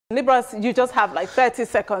Liborous, you just have like 30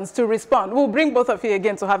 seconds to respond. We'll bring both of you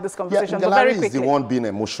again to have this conversation. Yeah, but very Ngelale quickly. is the one being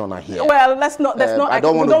emotional here. Well, let's not. I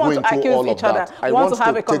don't want to go into accuse all of each other. that. We want to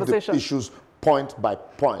have a conversation. The issues point by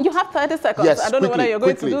point. You have 30 seconds. Yes, I don't know whether you're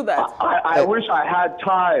going to do that. I wish I had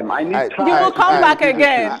time. I need time. You will come back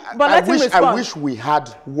again. But let him respond. I wish we had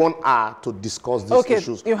 1 hour to discuss these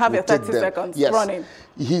issues. Okay, you have your 30 seconds running.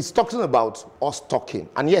 He's talking about us talking,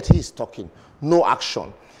 and yet he's talking. No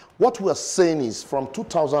action. What we're saying is from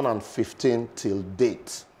 2015 till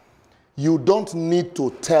date, you don't need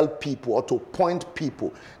to tell people or to point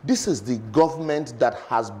people. This is the government that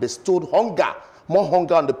has bestowed hunger, more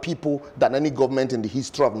hunger on the people than any government in the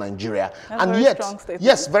history of Nigeria. That's and very yet, strong statement.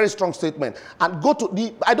 yes, very strong statement. And go to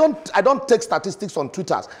the, I don't take statistics on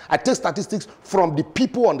Twitter. I take statistics from the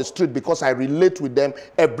people on the street because I relate with them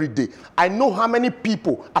every day. I know how many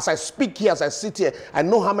people, as I speak here, as I sit here, I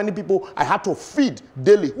know how many people I had to feed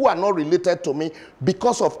daily who are not related to me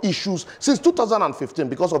because of issues, since 2015,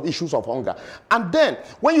 because of issues of hunger. And then,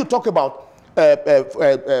 when you talk about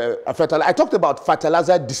I talked about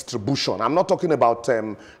fertilizer distribution. I'm not talking about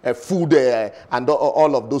food and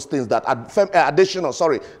all of those things that additional,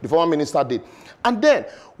 sorry, the former minister did. And then,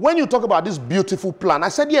 when you talk about this beautiful plan, I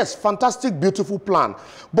said, yes, fantastic, beautiful plan.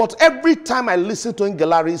 But every time I listen to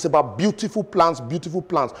Ngelale, it's about beautiful plans, beautiful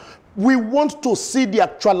plans. We want to see the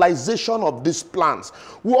actualization of these plans.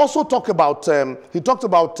 We also talk about, he talked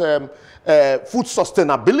about food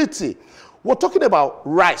sustainability. We're talking about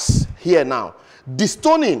rice here now.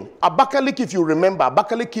 Destoning, Abakaliki, if you remember,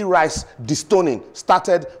 Abakaliki rice destoning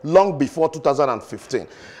started long before 2015.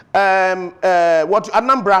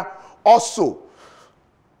 Anambra also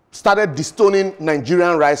started destoning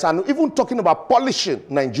Nigerian rice and even talking about polishing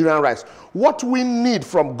Nigerian rice. What we need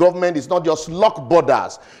from government is not just lock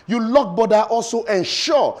borders. You lock border, also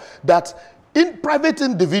ensure that private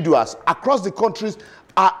individuals across the countries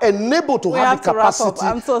are enabled to have the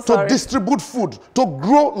capacity to distribute food, to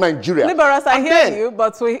grow Nigeria. Liborous, I hear you,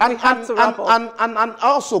 but we have to wrap up. And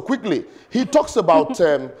also, quickly, he talks about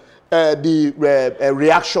the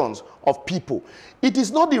reactions of people. It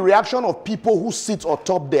is not the reaction of people who sit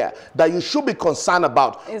atop there that you should be concerned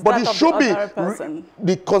about. But you should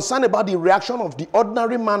be concerned about the reaction of the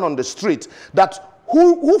ordinary man on the street, that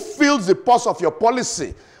who feels the pulse of your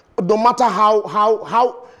policy, no matter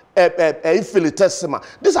how infinitesimal.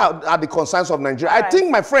 These are the concerns of Nigeria. Right. I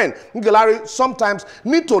think, my friend Ngelale sometimes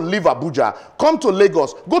need to leave Abuja, come to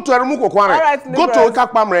Lagos, go to Erumukokware, go to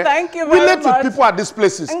Okakpamre, Thank you very relate much. With people at these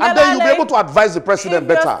places, Ngelale, and then you'll be able to advise the president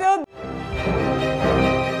better.